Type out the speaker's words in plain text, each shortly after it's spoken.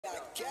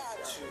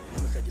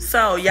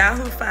So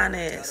Yahoo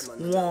Finance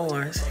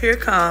warns, here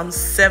comes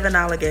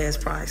 $7 gas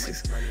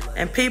prices.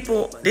 And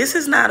people, this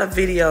is not a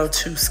video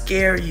to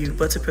scare you,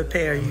 but to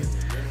prepare you.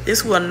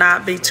 This will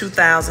not be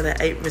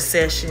 2008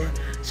 recession,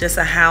 just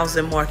a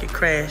housing market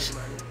crash.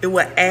 It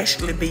will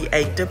actually be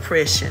a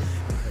depression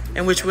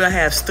in which we'll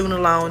have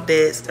student loan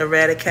debts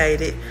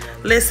eradicated.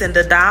 Listen,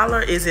 the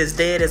dollar is as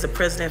dead as the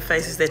president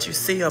faces that you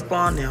see up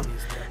on them.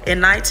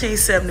 In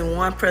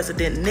 1971,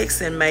 President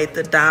Nixon made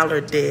the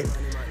dollar dead.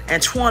 In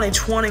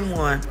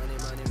 2021,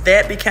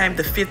 that became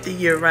the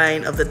 50-year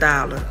reign of the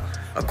dollar.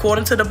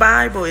 According to the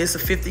Bible, it's a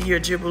 50-year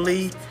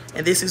jubilee,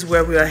 and this is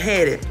where we are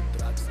headed.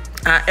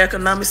 Our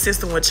economic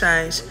system will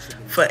change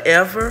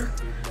forever.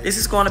 This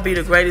is going to be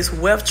the greatest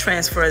wealth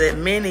transfer that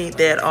many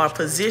that are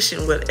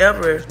positioned will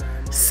ever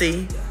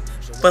see.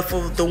 But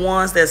for the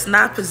ones that's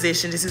not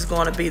positioned, this is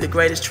going to be the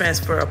greatest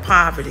transfer of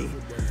poverty.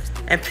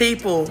 And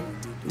people,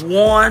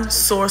 one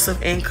source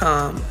of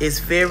income is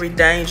very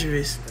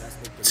dangerous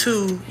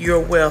to your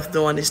wealth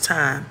during this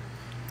time.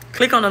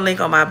 Click on the link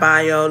on my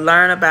bio,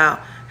 learn about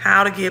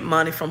how to get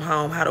money from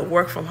home, how to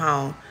work from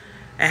home,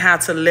 and how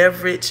to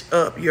leverage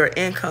up your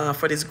income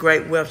for this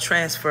great wealth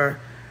transfer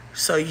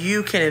so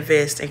you can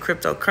invest in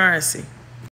cryptocurrency.